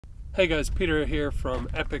Hey guys, Peter here from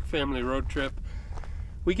Epic Family Road Trip.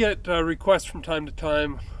 We get requests from time to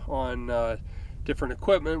time on different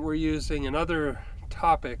equipment we're using and other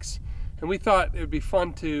topics, and we thought it would be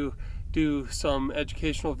fun to do some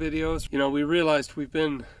educational videos. You know, we realized we've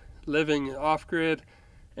been living off-grid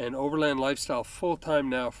and overland lifestyle full-time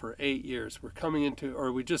now for 8 years. We're coming into,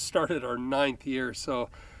 or we just started our 9th year, so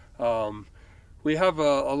we have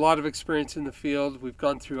a lot of experience in the field. We've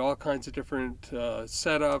gone through all kinds of different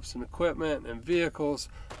setups and equipment and vehicles.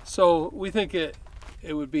 So we think it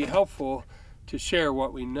would be helpful to share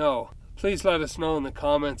what we know. Please let us know in the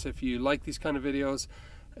comments if you like these kind of videos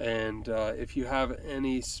and if you have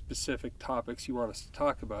any specific topics you want us to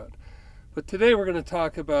talk about. But today we're going to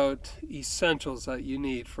talk about essentials that you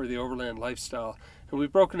need for the overland lifestyle. And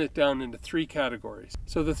we've broken it down into 3 categories.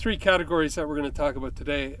 So the 3 categories that we're going to talk about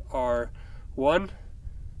today are: 1,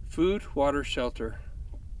 food, water, shelter.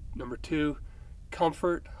 Number 2,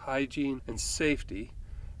 comfort, hygiene, and safety.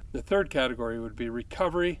 The 3rd category would be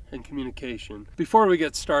recovery and communication. Before we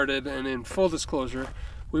get started, and in full disclosure,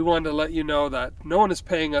 we wanted to let you know that no one is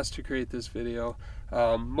paying us to create this video.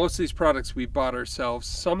 Most of these products we bought ourselves.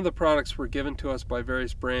 Some of the products were given to us by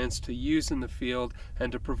various brands to use in the field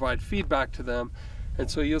and to provide feedback to them.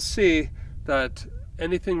 And so you'll see that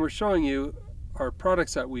anything we're showing you are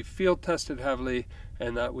products that we've field tested heavily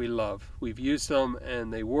and that we love. We've used them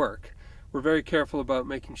and they work. We're very careful about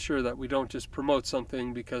making sure that we don't just promote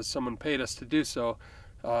something because someone paid us to do so.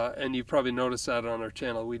 And you've probably noticed that on our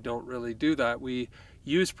channel. We don't really do that. We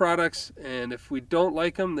use products, and if we don't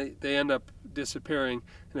like them, they end up disappearing.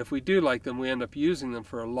 And if we do like them, we end up using them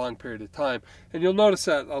for a long period of time. And you'll notice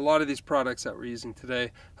that a lot of these products that we're using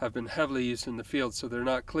today have been heavily used in the field. So they're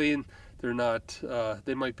not clean. They're not,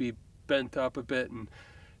 they might be bent up a bit, and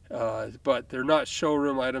but they're not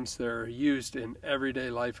showroom items. They're used in everyday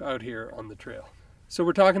life out here on the trail. So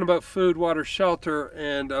we're talking about food, water, shelter,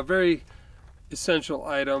 and a very essential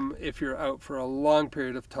item if you're out for a long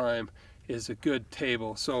period of time is a good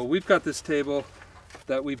table. So we've got this table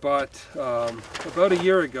that we bought about a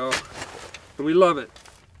year ago, and we love it.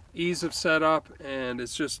 Ease of setup, and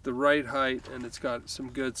it's just the right height, and it's got some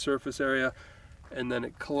good surface area, and then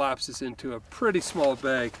it collapses into a pretty small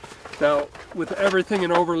bag. Now, with everything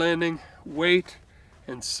in overlanding, weight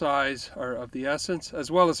and size are of the essence, as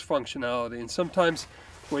well as functionality. And sometimes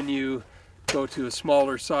when you go to a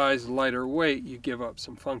smaller size, lighter weight, you give up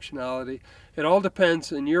some functionality. It all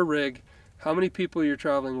depends on your rig, how many people you're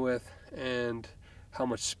traveling with, and how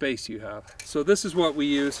much space you have. So this is what we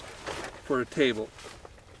use for a table.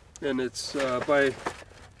 And it's by,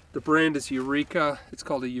 the brand is Eureka. It's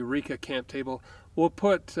called a Eureka camp table. We'll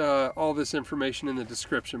put all this information in the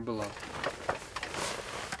description below.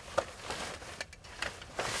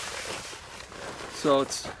 So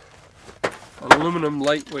it's an aluminum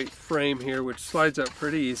lightweight frame here, which slides out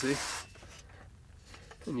pretty easy.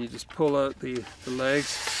 And you just pull out the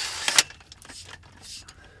legs.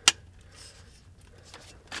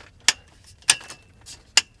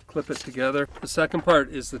 Clip it together. The second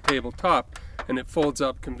part is the tabletop, and it folds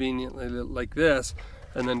up conveniently like this.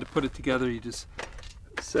 And then to put it together, you just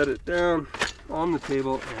set it down on the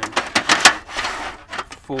table and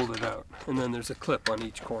fold it out. And then there's a clip on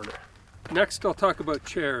each corner. Next, I'll talk about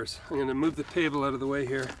chairs. I'm going to move the table out of the way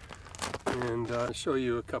here and show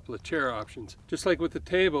you a couple of chair options. Just like with the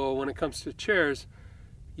table, when it comes to chairs,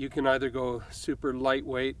 you can either go super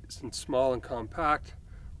lightweight and small and compact,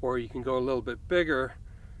 or you can go a little bit bigger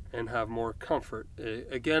and have more comfort.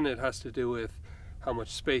 Again, it has to do with how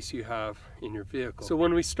much space you have in your vehicle. So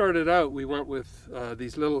when we started out, we went with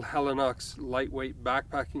these little Helinox lightweight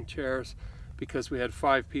backpacking chairs because we had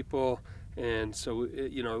 5 people, and so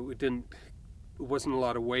it wasn't a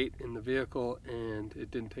lot of weight in the vehicle, and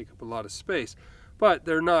it didn't take up a lot of space. But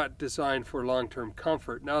they're not designed for long-term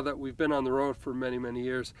comfort. Now that we've been on the road for many, many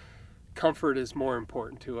years, comfort is more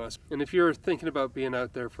important to us. And if you're thinking about being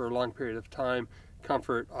out there for a long period of time,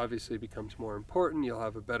 comfort obviously becomes more important. You'll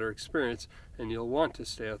have a better experience and you'll want to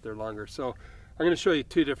stay out there longer. So I'm going to show you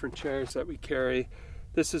 2 different chairs that we carry.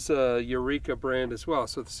 This is a Eureka brand as well,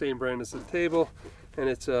 so the same brand as the table, and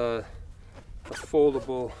it's a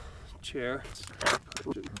foldable chair.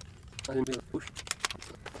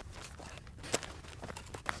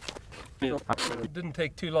 It didn't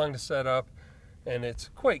take too long to set up, and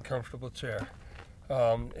it's quite comfortable chair.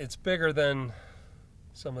 It's bigger than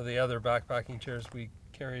some of the other backpacking chairs we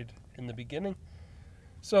carried in the beginning.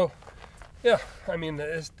 So yeah, I mean,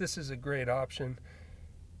 this is a great option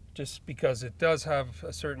just because it does have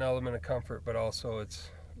a certain element of comfort, but also it's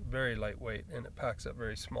very lightweight and it packs up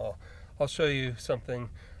very small. I'll show you something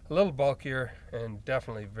a little bulkier and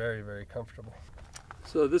definitely very, very comfortable.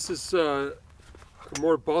 So this is a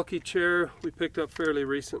more bulky chair we picked up fairly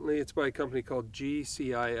recently. It's by a company called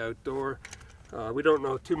GCI Outdoor. We don't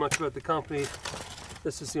know too much about the company.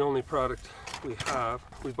 This is the only product we have.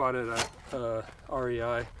 We bought it at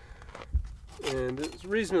REI, and it's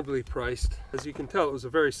reasonably priced. As you can tell, it was a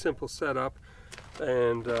very simple setup,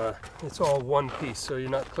 and it's all one piece, so you're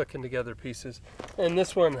not clicking together pieces. And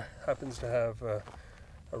this one happens to have a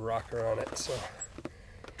rocker on it, so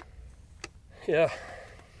yeah,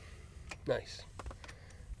 nice.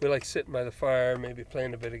 We like sitting by the fire, maybe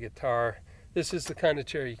playing a bit of guitar. This is the kind of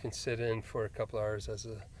chair you can sit in for a couple hours as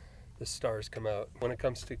the stars come out. When it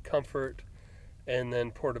comes to comfort and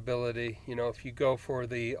then portability, you know, if you go for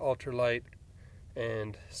the ultralight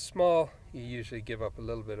and small, you usually give up a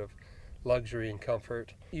little bit of luxury and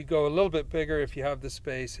comfort. You go a little bit bigger if you have the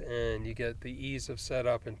space, and you get the ease of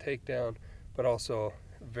setup and takedown, but also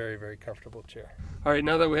very, very comfortable chair. All right,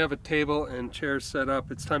 now that we have a table and chairs set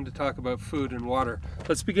up, it's time to talk about food and water.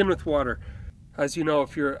 Let's begin with water. As you know,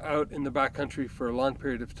 if you're out in the backcountry for a long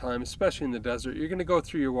period of time, especially in the desert, you're going to go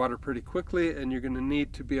through your water pretty quickly, and you're going to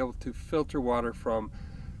need to be able to filter water from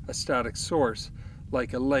a static source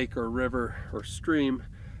like a lake or river or stream.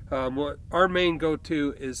 What our main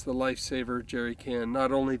go-to is the Lifesaver jerry can.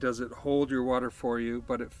 Not only does it hold your water for you,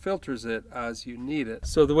 but it filters it as you need it.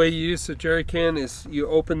 So the way you use the jerry can is you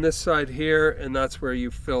open this side here, and that's where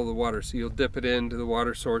you fill the water. So you'll dip it into the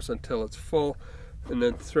water source until it's full, and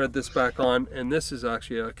then thread this back on. And this is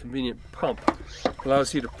actually a convenient pump. It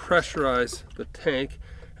allows you to pressurize the tank.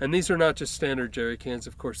 And these are not just standard jerry cans,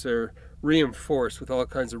 of course. They're reinforced with all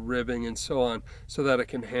kinds of ribbing and so on, so that it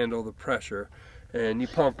can handle the pressure. And you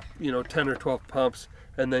pump, you know, 10 or 12 pumps,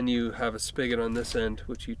 and then you have a spigot on this end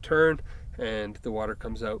which you turn, and the water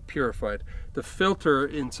comes out purified. The filter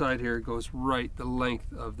inside here goes right the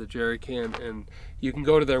length of the jerry can, and you can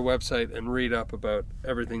go to their website and read up about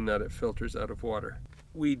everything that it filters out of water.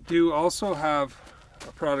 We do also have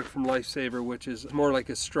a product from Lifesaver which is more like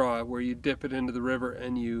a straw, where you dip it into the river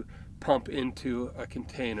and you pump into a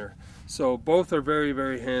container. So both are very,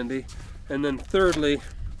 very handy. And then thirdly,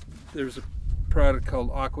 there's a product called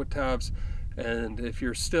Aqua Tabs, and if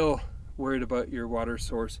you're still worried about your water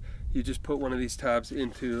source, you just put one of these tabs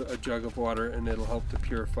into a jug of water and it'll help to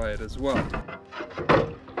purify it as well.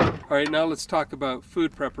 Alright, now let's talk about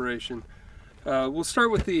food preparation. We'll start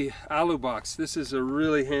with the alu box. This is a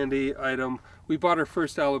really handy item. We bought our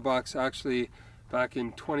first alu box actually back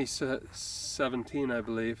in 2017, I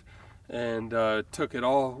believe, and took it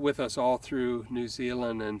all with us all through New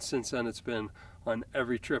Zealand, and since then it's been on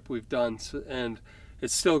every trip we've done, and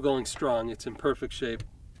it's still going strong. It's in perfect shape.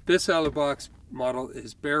 This alu box model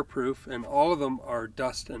is bear proof, and all of them are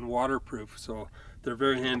dust and waterproof, so they're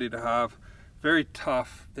very handy to have. Very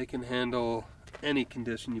tough. They can handle any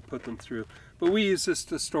condition you put them through. But we use this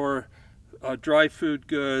to store dry food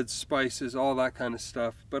goods, spices, all that kind of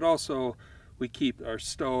stuff, but also we keep our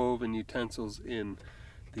stove and utensils in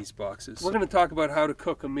these boxes. We're going to talk about how to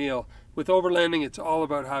cook a meal. With overlanding, it's all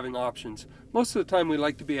about having options. Most of the time we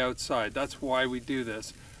like to be outside. That's why we do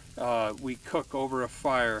this. We cook over a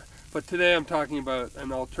fire. But today I'm talking about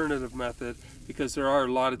an alternative method, because there are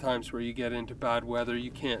a lot of times where you get into bad weather,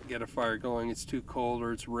 you can't get a fire going, it's too cold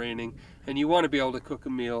or it's raining, and you want to be able to cook a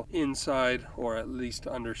meal inside or at least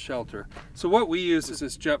under shelter. So what we use is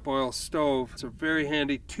this Jetboil stove. It's a very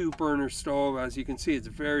handy 2-burner stove. As you can see, it's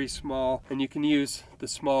very small, and you can use the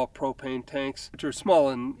small propane tanks, which are small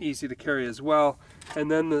and easy to carry as well. And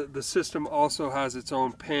then the system also has its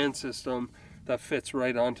own pan system that fits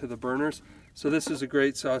right onto the burners. So this is a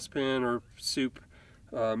great saucepan or soup.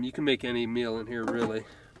 You can make any meal in here really.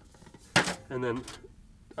 And then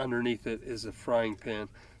underneath it is a frying pan.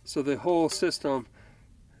 So the whole system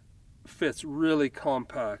fits really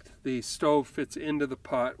compact. The stove fits into the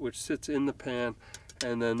pot, which sits in the pan,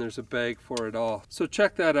 and then there's a bag for it all. So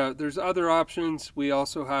check that out. There's other options. We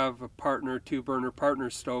also have a partner, 2-burner partner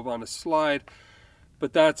stove on a slide,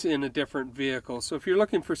 but that's in a different vehicle. So if you're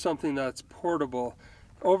looking for something that's portable,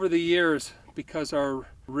 over the years, because our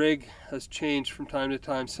rig has changed from time to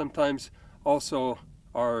time, sometimes also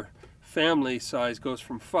our family size goes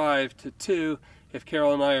from 5 to 2. If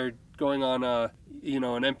Carol and I are going on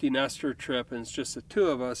an empty nester trip and it's just the 2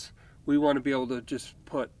 of us, we want to be able to just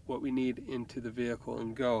put what we need into the vehicle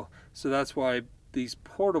and go. So that's why these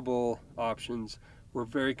portable options were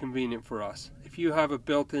very convenient for us. If you have a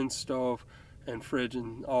built-in stove and fridge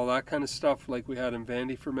and all that kind of stuff like we had in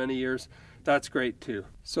Vandy for many years, that's great too.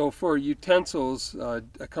 So for utensils,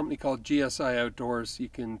 a company called GSI Outdoors, you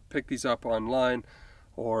can pick these up online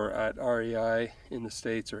or at REI in the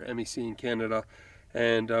States or MEC in Canada.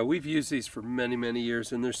 And we've used these for many, many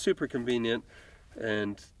years, and they're super convenient.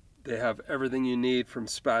 and they have everything you need, from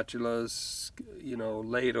spatulas,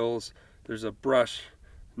 ladles. There's a brush,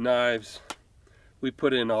 knives. We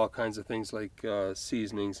put in all kinds of things like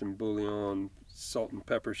seasonings and bouillon, salt and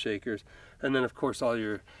pepper shakers, and then of course all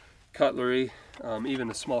your cutlery,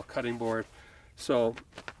 even a small cutting board. So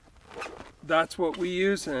that's what we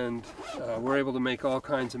use, and we're able to make all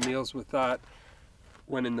kinds of meals with that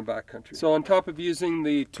when in the backcountry. So on top of using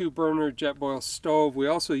the 2-burner Jetboil stove, we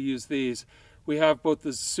also use these. We have both the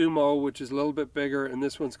Sumo, which is a little bit bigger, and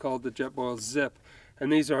this one's called the Jetboil Zip.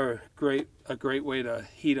 And these are a great way to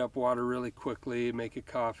heat up water really quickly, make a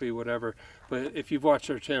coffee, whatever. But if you've watched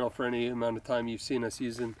our channel for any amount of time, you've seen us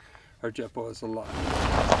using our Jetboils a lot.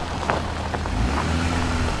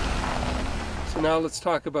 So now let's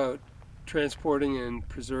talk about transporting and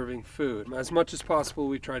preserving food. As much as possible,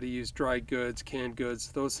 we try to use dried goods, canned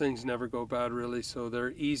goods. Those things never go bad really, so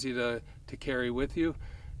they're easy to carry with you.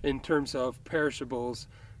 In terms of perishables,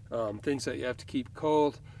 things that you have to keep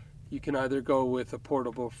cold, you can either go with a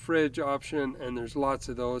portable fridge option, and there's lots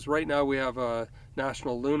of those. Right now we have a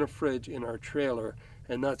National Luna fridge in our trailer,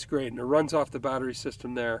 and that's great, and it runs off the battery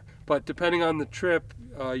system there. But depending on the trip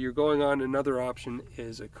you're going on, another option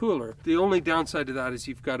is a cooler. The only downside to that is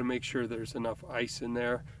you've got to make sure there's enough ice in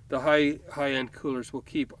there. The high-end coolers will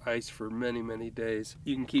keep ice for many, many days.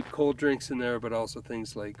 You can keep cold drinks in there, but also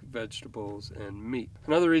things like vegetables and meat.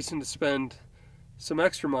 Another reason to spend some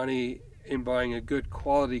extra money in buying a good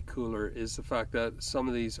quality cooler is the fact that some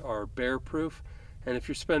of these are bear proof. And if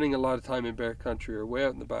you're spending a lot of time in bear country or way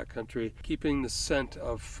out in the back country, keeping the scent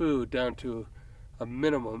of food down to a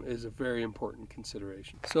minimum is a very important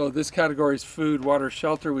consideration. So this category is food, water,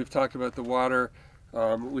 shelter. We've talked about the water.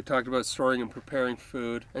 We talked about storing and preparing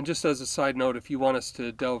food. And just as a side note, if you want us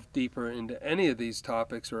to delve deeper into any of these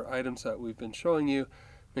topics or items that we've been showing you,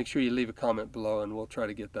 make sure you leave a comment below and we'll try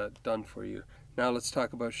to get that done for you. Now let's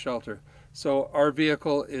talk about shelter. So our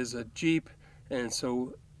vehicle is a Jeep, and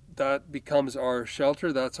so that becomes our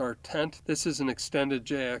shelter. That's our tent. This is an extended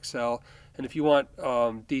JXL, and if you want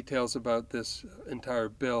details about this entire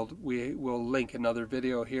build, we will link another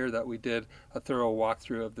video here that we did a thorough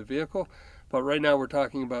walkthrough of the vehicle. But right now we're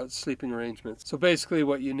talking about sleeping arrangements. So basically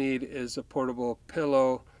what you need is a portable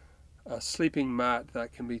pillow, a sleeping mat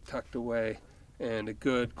that can be tucked away, and a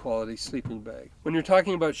good quality sleeping bag. When you're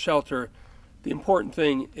talking about shelter, the important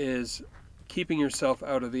thing is keeping yourself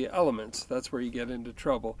out of the elements. That's where you get into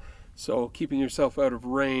trouble. So keeping yourself out of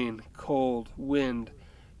rain, cold, wind,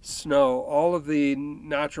 snow, all of the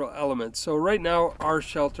natural elements. So right now our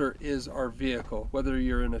shelter is our vehicle. Whether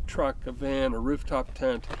you're in a truck, a van, a rooftop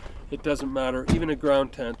tent, it doesn't matter, even a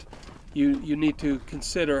ground tent. You need to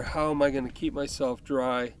consider, how am I going to keep myself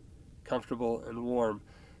dry, comfortable, and warm?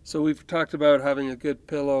 So we've talked about having a good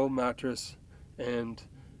pillow, mattress, and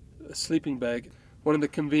a sleeping bag. One of the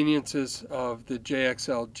conveniences of the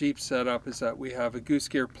JXL Jeep setup is that we have a goose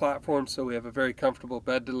gear platform, so we have a very comfortable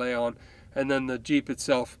bed to lay on, and then the Jeep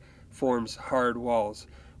itself forms hard walls.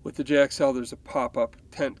 With the JXL there's a pop-up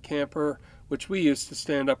tent camper, which we use to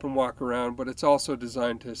stand up and walk around, but it's also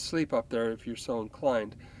designed to sleep up there if you're so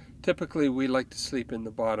inclined. Typically we like to sleep in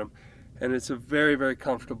the bottom, and it's a very, very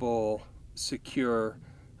comfortable, secure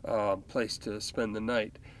place to spend the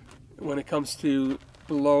night. When it comes to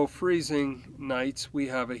below freezing nights, we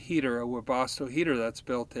have a heater, a Webasto heater that's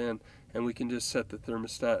built in, and we can just set the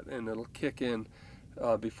thermostat and it'll kick in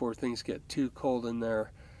before things get too cold in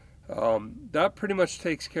there. That pretty much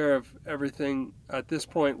takes care of everything. At this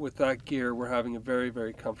point with that gear, we're having a very,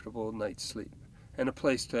 very comfortable night's sleep and a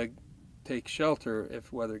place to take shelter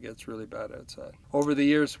if weather gets really bad outside. Over the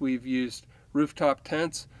years we've used rooftop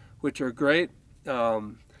tents, which are great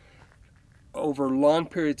over long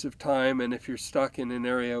periods of time, and if you're stuck in an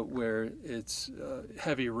area where it's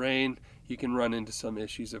heavy rain, you can run into some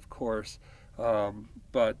issues, of course.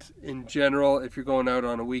 But in general, if you're going out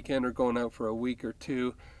on a weekend or going out for a week or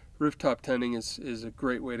two, rooftop tenting is a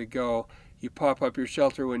great way to go. You pop up your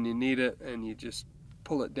shelter when you need it, and you just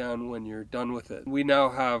pull it down when you're done with it. We now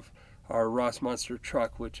have our Ross Monster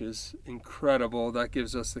truck, which is incredible. That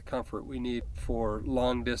gives us the comfort we need for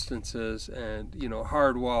long distances and,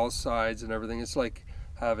 hard walls, sides, and everything. It's like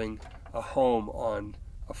having a home on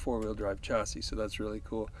a four-wheel drive chassis, so that's really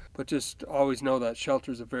cool. But just always know that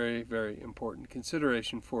shelter is a very, very important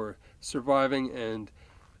consideration for surviving and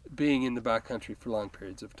being in the backcountry for long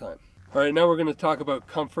periods of time. All right, now we're going to talk about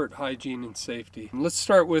comfort, hygiene, and safety. Let's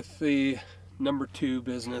start with the number 2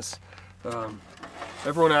 business.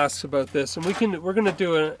 Everyone asks about this, and we're going to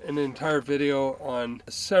do an entire video on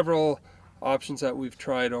several options that we've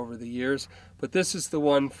tried over the years, but this is the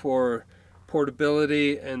one for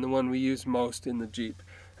portability and the one we use most in the Jeep.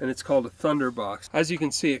 and it's called a Thunderbox. As you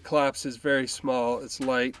can see, it collapses very small, it's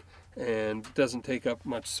light, and doesn't take up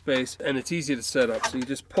much space, and it's easy to set up. So you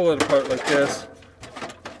just pull it apart like this,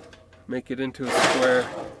 make it into a square,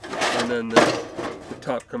 and then the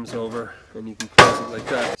top comes over and you can close it like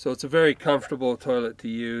that. So it's a very comfortable toilet to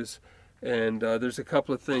use, and there's a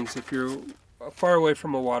couple of things. If you're far away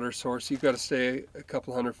from a water source, you've got to stay a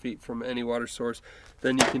couple 100 feet from any water source,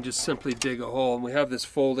 then you can just simply dig a hole. And we have this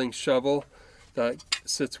folding shovel that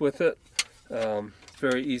sits with it. It's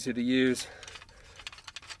very easy to use,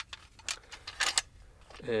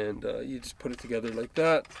 and you just put it together like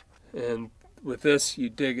that. And with this, you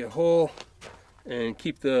dig a hole and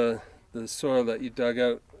keep the soil that you dug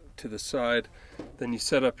out to the side. Then you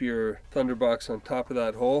set up your Thunderbox on top of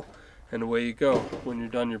that hole, and away you go. When you're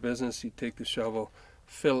done your business, you take the shovel,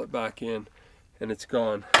 fill it back in, and it's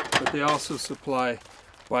gone. But they also supply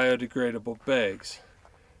biodegradable bags,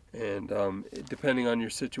 and depending on your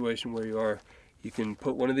situation where you are, you can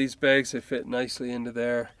put one of these bags. They fit nicely into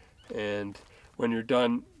there, and when you're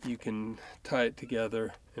done, you can tie it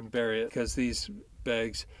together and bury it, because these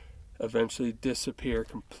bags eventually disappear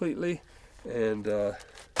completely, and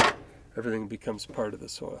everything becomes part of the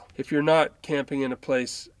soil. If you're not camping in a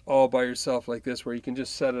place all by yourself like this, where you can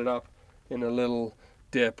just set it up in a little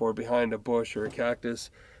dip or behind a bush or a cactus,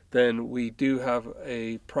 then we do have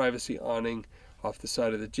a privacy awning off the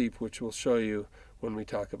side of the Jeep, which we'll show you when we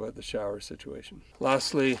talk about the shower situation.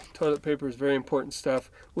 Lastly, toilet paper is very important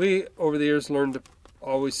stuff. We, over the years, learned to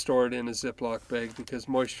always store it in a Ziploc bag because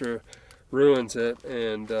moisture ruins it,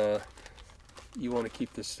 and you want to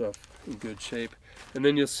keep this stuff in good shape. And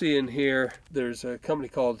then you'll see in here there's a company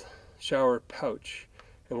called Shower Pouch,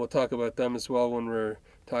 and we'll talk about them as well when we're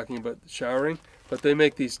talking about showering. But they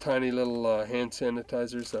make these tiny little hand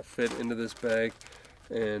sanitizers that fit into this bag,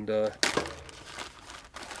 and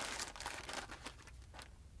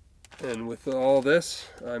with all this,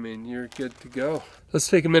 I mean, you're good to go. Let's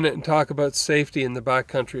take a minute and talk about safety in the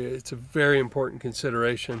backcountry. It's a very important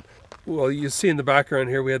consideration. Well, you see in the background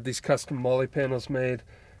here, we had these custom molly panels made,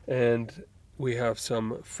 and we have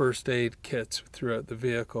some first aid kits throughout the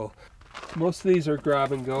vehicle. Most of these are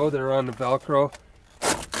grab and go. They're on the Velcro.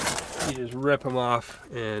 You just rip them off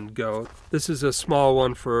and go. This is a small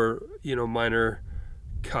one for, you know, minor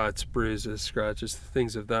cuts, bruises, scratches,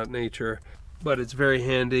 things of that nature. But it's very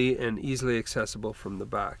handy and easily accessible from the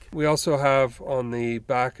back. We also have on the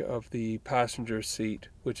back of the passenger seat,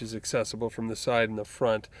 which is accessible from the side and the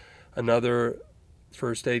front, another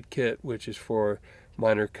first aid kit, which is for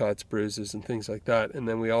minor cuts, bruises, and things like that. And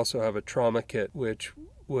then we also have a trauma kit, which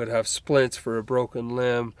would have splints for a broken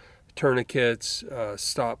limb, tourniquets,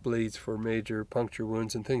 stop bleeds for major puncture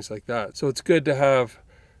wounds, and things like that. So it's good to have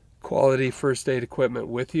quality first aid equipment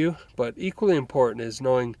with you, but equally important is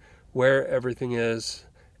knowing where everything is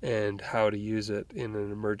and how to use it in an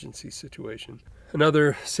emergency situation.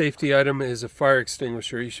 Another safety item is a fire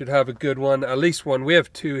extinguisher. You should have a good one, at least one. We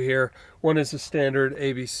have two here. One is a standard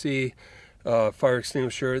ABC fire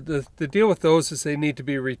extinguisher. The deal with those is they need to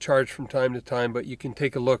be recharged from time to time, but you can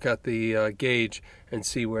take a look at the gauge and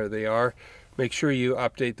see where they are. Make sure you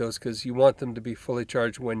update those because you want them to be fully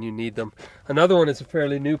charged when you need them. Another one is a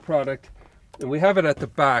fairly new product, and we have it at the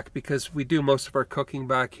back because we do most of our cooking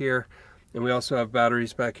back here, and we also have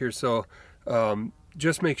batteries back here, so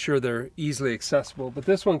just make sure they're easily accessible. But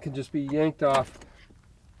this one can just be yanked off,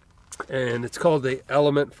 and it's called the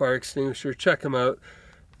Element Fire Extinguisher. Check them out.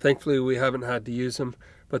 Thankfully we haven't had to use them,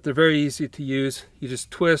 but they're very easy to use. You just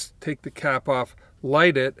twist, take the cap off,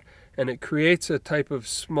 light it, and it creates a type of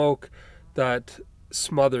smoke that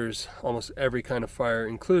smothers almost every kind of fire,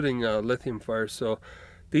 including lithium fires. So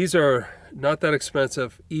these are not that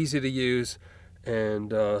expensive, easy to use, and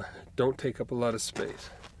don't take up a lot of space.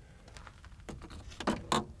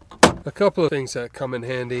 A couple of things that come in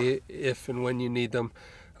handy if and when you need them.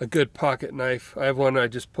 A good pocket knife. I have one I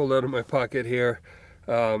just pulled out of my pocket here.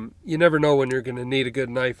 You never know when you're going to need a good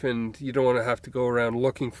knife, and you don't want to have to go around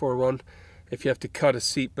looking for one. If you have to cut a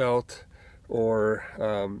seat belt or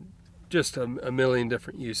just a million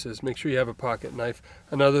different uses, make sure you have a pocket knife.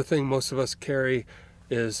 Another thing most of us carry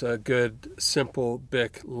is a good simple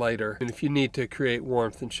Bic lighter, and if you need to create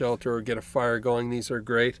warmth and shelter or get a fire going, these are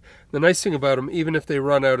great. The nice thing about them, even if they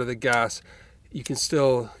run out of the gas, you can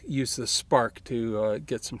still use the spark to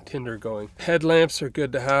get some tinder going. Headlamps are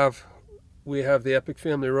good to have. We have the Epic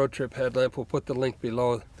Family Road Trip headlamp. We'll put the link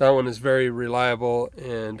below. That one is very reliable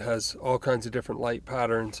and has all kinds of different light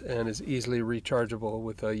patterns and is easily rechargeable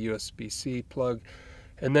with a USB-C plug.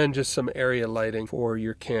 And then just some area lighting for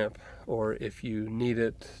your camp, or if you need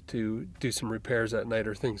it to do some repairs at night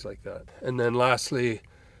or things like that. And then lastly,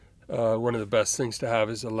 one of the best things to have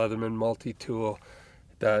is a Leatherman multi-tool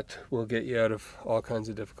that will get you out of all kinds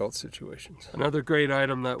of difficult situations. Another great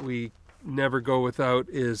item that we never go without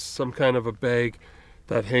is some kind of a bag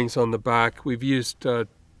that hangs on the back. We've used the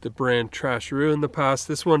brand Trasharoo in the past.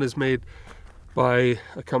 This one is made by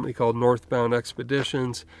a company called Northbound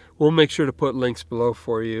Expeditions. We'll make sure to put links below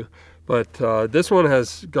for you. But this one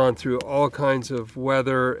has gone through all kinds of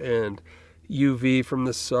weather and UV from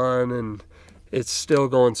the sun, and it's still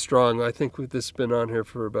going strong. I think this has been on here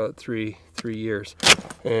for about three years.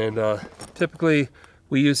 And typically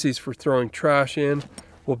we use these for throwing trash in.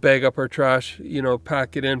 We'll bag up our trash, you know,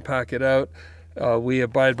 pack it in, pack it out. We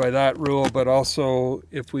abide by that rule, but also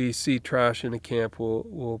if we see trash in a camp,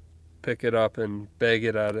 we'll pick it up and bag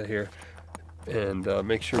it out of here and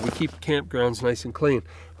make sure we keep campgrounds nice and clean.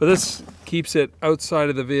 But this keeps it outside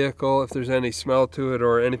of the vehicle if there's any smell to it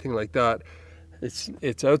or anything like that.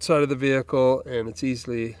 It's outside of the vehicle and it's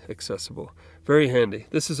easily accessible. Very handy.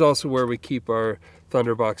 This is also where we keep our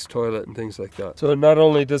Thunderbox toilet and things like that. So not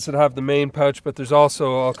only does it have the main pouch, but there's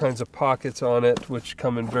also all kinds of pockets on it which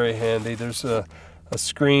come in very handy. There's a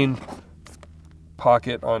screen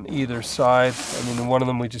pocket on either side. I mean, in one of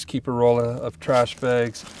them we just keep a roll of trash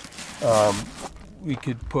bags. We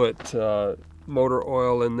could put motor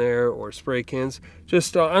oil in there or spray cans.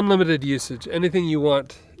 Just unlimited usage. Anything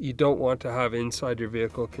you don't want to have inside your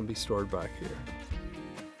vehicle can be stored back here.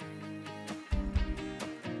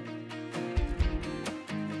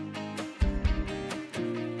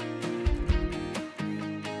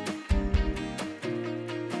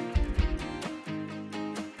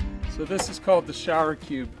 So this is called the shower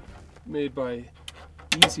cube, made by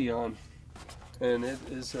Easy-On, and it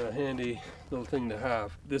is a handy little thing to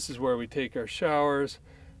have. This is where we take our showers,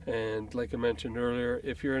 and like I mentioned earlier,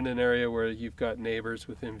 if you're in an area where you've got neighbors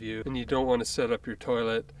within view and you don't want to set up your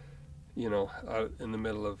toilet, you know, out in the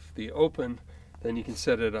middle of the open, then you can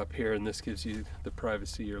set it up here, and this gives you the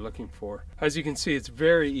privacy you're looking for. As you can see, it's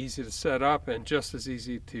very easy to set up and just as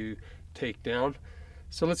easy to take down.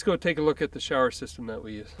 So let's go take a look at the shower system that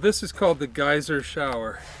we use. This is called the Geyser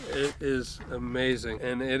shower. It is amazing,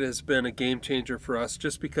 and it has been a game changer for us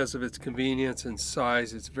just because of its convenience and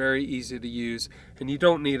size. It's very easy to use, and you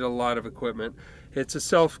don't need a lot of equipment. It's a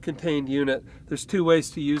self-contained unit. There's two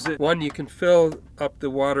ways to use it. One, you can fill up the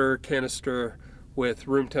water canister with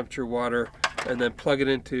room temperature water and then plug it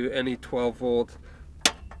into any 12 volt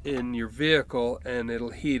in your vehicle and it'll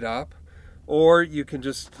heat up. Or you can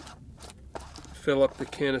just fill up the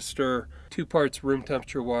canister, 2 parts room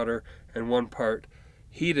temperature water and 1 part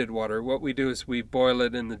heated water. What we do is we boil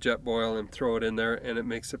it in the jet boil and throw it in there, and it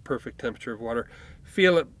makes a perfect temperature of water.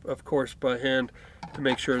 Feel it, of course, by hand to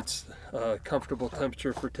make sure it's a comfortable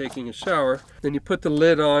temperature for taking a shower. Then you put the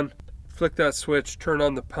lid on, flick that switch, turn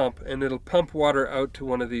on the pump, and it'll pump water out to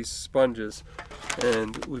one of these sponges.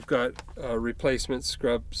 And we've got a replacement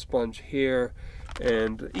scrub sponge here,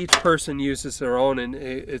 and each person uses their own, and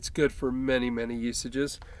it's good for many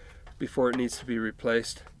usages before it needs to be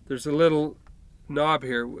replaced. There's a little knob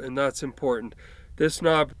here, and that's important. This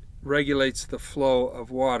knob regulates the flow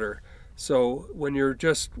of water. So when you're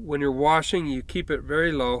washing, you keep it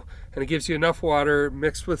very low, and it gives you enough water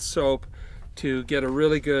mixed with soap to get a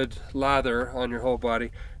really good lather on your whole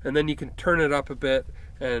body. And then you can turn it up a bit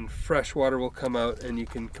and fresh water will come out and you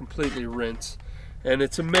can completely rinse. And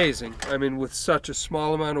it's amazing. I mean, with such a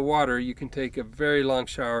small amount of water, you can take a very long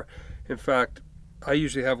shower. In fact, I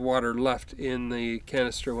usually have water left in the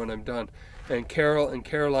canister when I'm done. And Carol and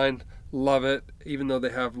Caroline love it. Even though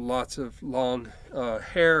they have lots of long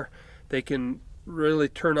hair, they can really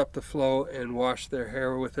turn up the flow and wash their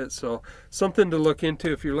hair with it. So something to look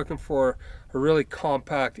into if you're looking for a really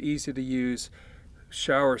compact, easy to use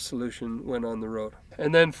shower solution when on the road.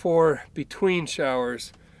 And then for between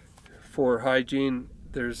showers, for hygiene,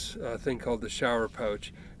 there's a thing called the shower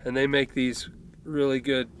pouch, and they make these really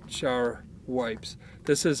good shower wipes.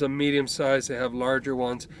 This is a medium size, they have larger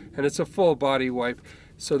ones, and it's a full body wipe.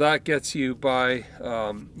 So that gets you by,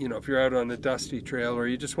 you know, if you're out on a dusty trail or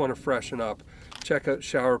you just want to freshen up, check out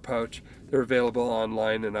Shower Pouch. They're available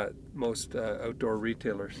online and at most outdoor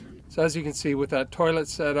retailers. So as you can see, with that toilet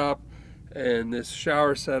set up and this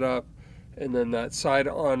shower set up and then that side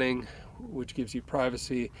awning, which gives you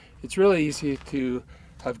privacy, it's really easy to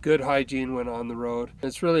have good hygiene when on the road.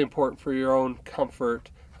 It's really important for your own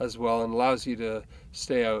comfort as well, and allows you to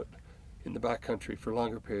stay out in the backcountry for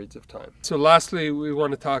longer periods of time. So lastly, we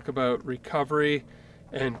want to talk about recovery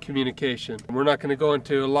and communication. We're not going to go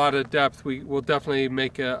into a lot of depth. We will definitely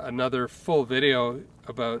make another full video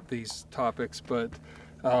about these topics, but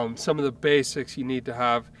some of the basics: you need to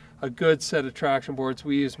have a good set of traction boards.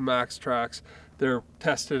 We use Max Tracks. They're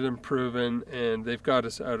tested and proven, and they've got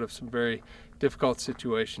us out of some very difficult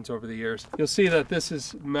situations over the years. You'll see that this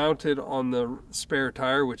is mounted on the spare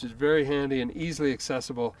tire, which is very handy and easily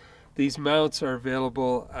accessible. These mounts are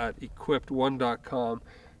available at equipped1.com,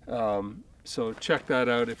 so check that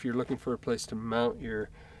out if you're looking for a place to mount your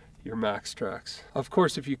MaxTrax. Of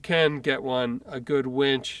course, if you can get one, a good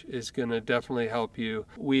winch is going to definitely help you.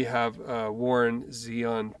 We have a Warren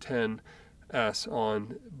Xeon 10S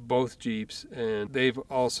on both Jeeps, and they've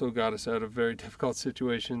also got us out of very difficult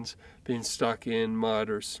situations, being stuck in mud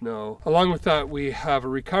or snow. Along with that, we have a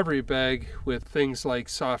recovery bag with things like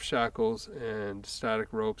soft shackles and static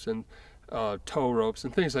ropes and tow ropes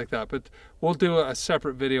and things like that, but we'll do a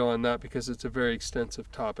separate video on that because it's a very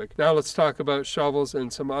extensive topic. Now let's talk about shovels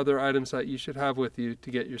and some other items that you should have with you to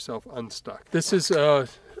get yourself unstuck. This is a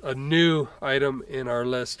new item in our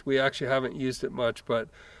list. We actually haven't used it much, but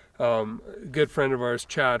a good friend of ours,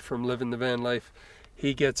 Chad from Living the Van Life,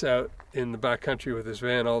 he gets out in the backcountry with his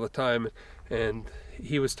van all the time, and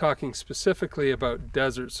he was talking specifically about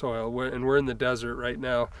desert soil, and we're in the desert right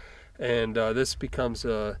now, and this becomes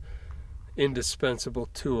a indispensable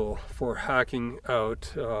tool for hacking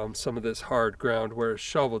out some of this hard ground where a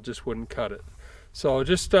shovel just wouldn't cut it. So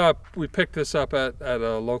just we picked this up at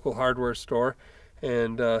a local hardware store,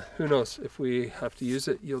 and who knows, if we have to use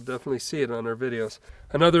it, you'll definitely see it on our videos.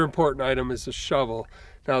 Another important item is a shovel.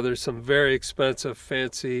 Now there's some very expensive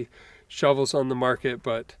fancy shovels on the market,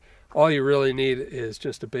 but all you really need is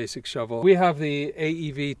just a basic shovel. We have the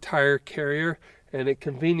AEV tire carrier, and it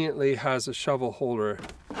conveniently has a shovel holder.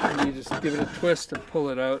 And you just give it a twist and pull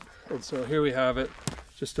it out. And so here we have it,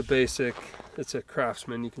 just a basic, it's a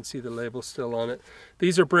Craftsman. You can see the label still on it.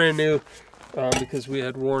 These are brand new because we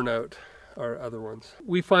had worn out our other ones.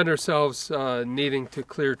 We find ourselves needing to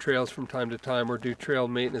clear trails from time to time or do trail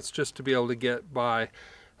maintenance just to be able to get by.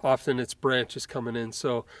 Often it's branches coming in.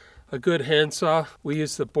 So a good handsaw, we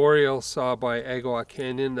use the Boreal saw by Agawam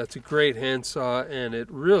Canyon. That's a great handsaw, and it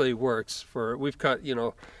really works for, we've cut, you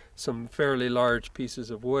know, some fairly large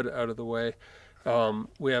pieces of wood out of the way.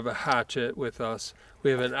 We have a hatchet with us.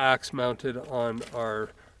 We have an axe mounted on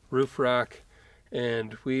our roof rack,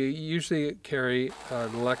 and we usually carry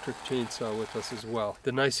an electric chainsaw with us as well.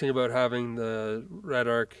 The nice thing about having the Red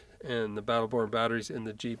Arc and the Battleborn batteries in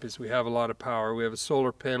the Jeep is we have a lot of power. We have a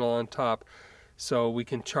solar panel on top, so we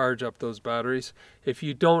can charge up those batteries. If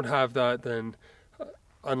you don't have that, then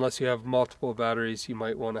unless you have multiple batteries, you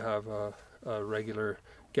might want to have a regular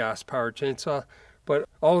gas-powered chainsaw. But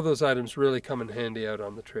all of those items really come in handy out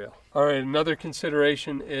on the trail. All right, another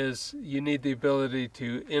consideration is you need the ability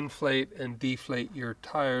to inflate and deflate your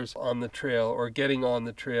tires on the trail or getting on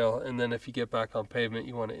the trail, and then if you get back on pavement,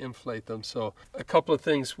 you want to inflate them. So a couple of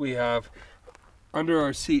things we have. Under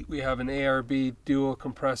our seat, we have an ARB dual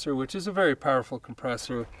compressor, which is a very powerful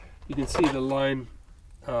compressor. You can see the line.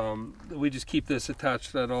 We just keep this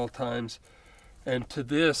attached at all times. And to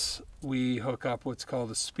this, we hook up what's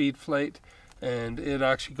called a speed flate, and it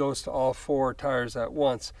actually goes to all 4 tires at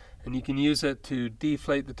once. And you can use it to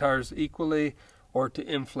deflate the tires equally or to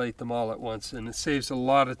inflate them all at once, and it saves a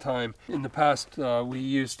lot of time. In the past, we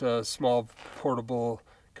used a small portable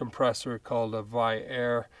compressor called a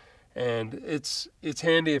Vi-Air, and it's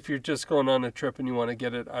handy if you're just going on a trip and you want to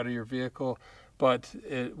get it out of your vehicle, but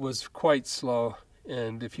it was quite slow.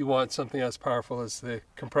 And if you want something as powerful as the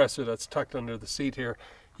compressor that's tucked under the seat here,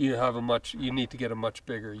 you need to get a much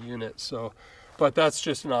bigger unit. So, but that's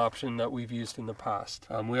just an option that we've used in the past.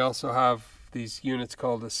 We also have these units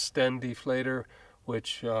called a Sten deflator,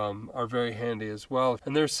 which are very handy as well,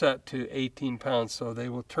 and they're set to 18 pounds, so they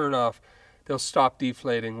will turn off. They'll stop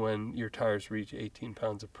deflating when your tires reach 18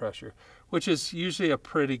 pounds of pressure, which is usually a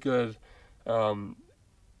pretty good PSI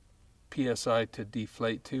to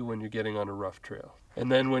deflate to when you're getting on a rough trail.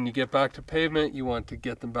 And then when you get back to pavement, you want to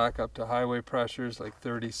get them back up to highway pressures like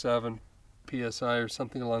 37 PSI or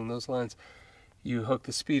something along those lines. You hook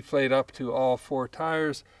the speed flate up to all 4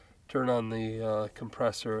 tires, turn on the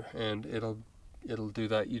compressor, and it'll do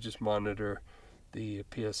that. You just monitor the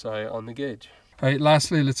PSI on the gauge. All right,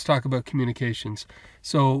 lastly, let's talk about communications.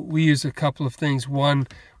 So we use a couple of things. One,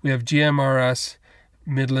 we have GMRS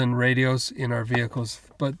Midland radios in our vehicles,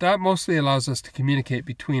 but that mostly allows us to communicate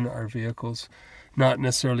between our vehicles, not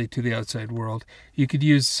necessarily to the outside world. You could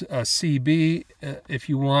use a CB if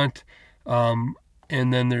you want, and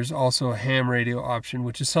then there's also a ham radio option,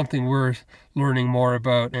 which is something we're learning more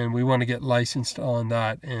about, and we want to get licensed on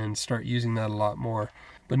that and start using that a lot more.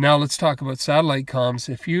 But now let's talk about satellite comms.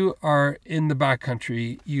 If you are in the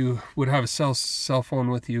backcountry, you would have a cell phone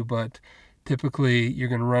with you, but typically you're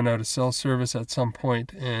going to run out of cell service at some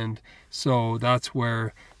point, and so that's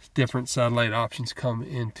where different satellite options come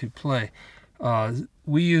into play.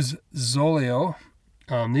 We use Zoleo.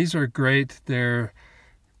 These are great.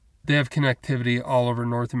 They have connectivity all over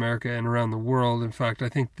North America and around the world. In fact, I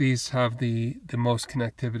think these have the most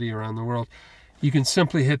connectivity around the world. You can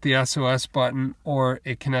simply hit the SOS button, or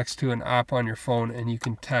it connects to an app on your phone, and you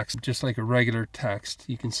can text just like a regular text.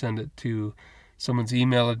 You can send it to someone's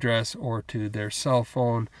email address or to their cell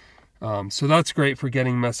phone. So that's great for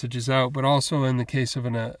getting messages out, but also in the case of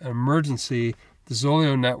an emergency, the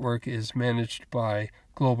Zoleo network is managed by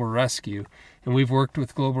Global Rescue, and we've worked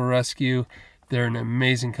with Global Rescue. They're an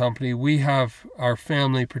amazing company. We have our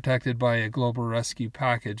family protected by a Global Rescue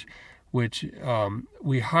package, which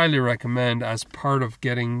we highly recommend as part of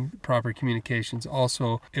getting proper communications.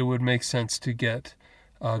 Also, it would make sense to get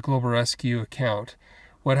a Global Rescue account.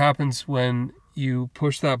 What happens when you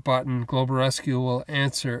push that button, Global Rescue will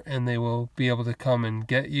answer, and they will be able to come and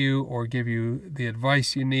get you or give you the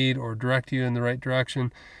advice you need or direct you in the right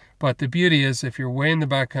direction. But the beauty is, if you're way in the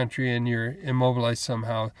backcountry and you're immobilized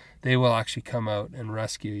somehow, they will actually come out and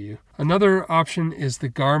rescue you. Another option is the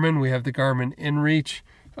Garmin. We have the Garmin InReach.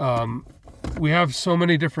 We have so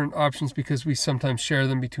many different options because we sometimes share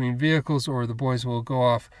them between vehicles, or the boys will go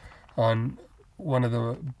off on one of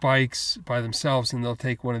the bikes by themselves and they'll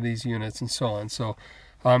take one of these units and so on. So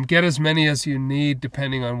get as many as you need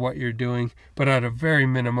depending on what you're doing, but at a very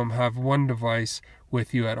minimum, have one device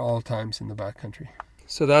with you at all times in the backcountry.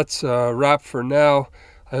 So that's a wrap for now.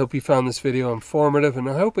 I hope you found this video informative, and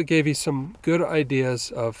I hope it gave you some good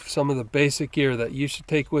ideas of some of the basic gear that you should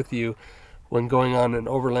take with you when going on an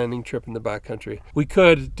overlanding trip in the backcountry. We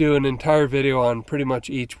could do an entire video on pretty much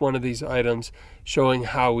each one of these items, showing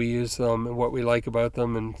how we use them and what we like about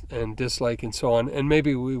them and dislike and so on, and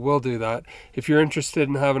maybe we will do that. If you're interested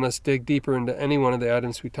in having us dig deeper into any one of the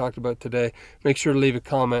items we talked about today, make sure to leave a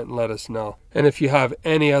comment and let us know. And if you have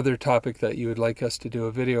any other topic that you would like us to do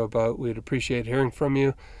a video about, we'd appreciate hearing from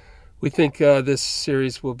you. We think this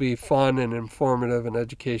series will be fun and informative and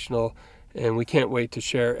educational, and we can't wait to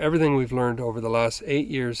share everything we've learned over the last 8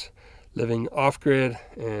 years living off-grid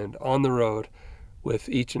and on the road with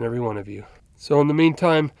each and every one of you. So in the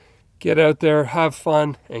meantime, get out there, have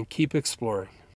fun, and keep exploring.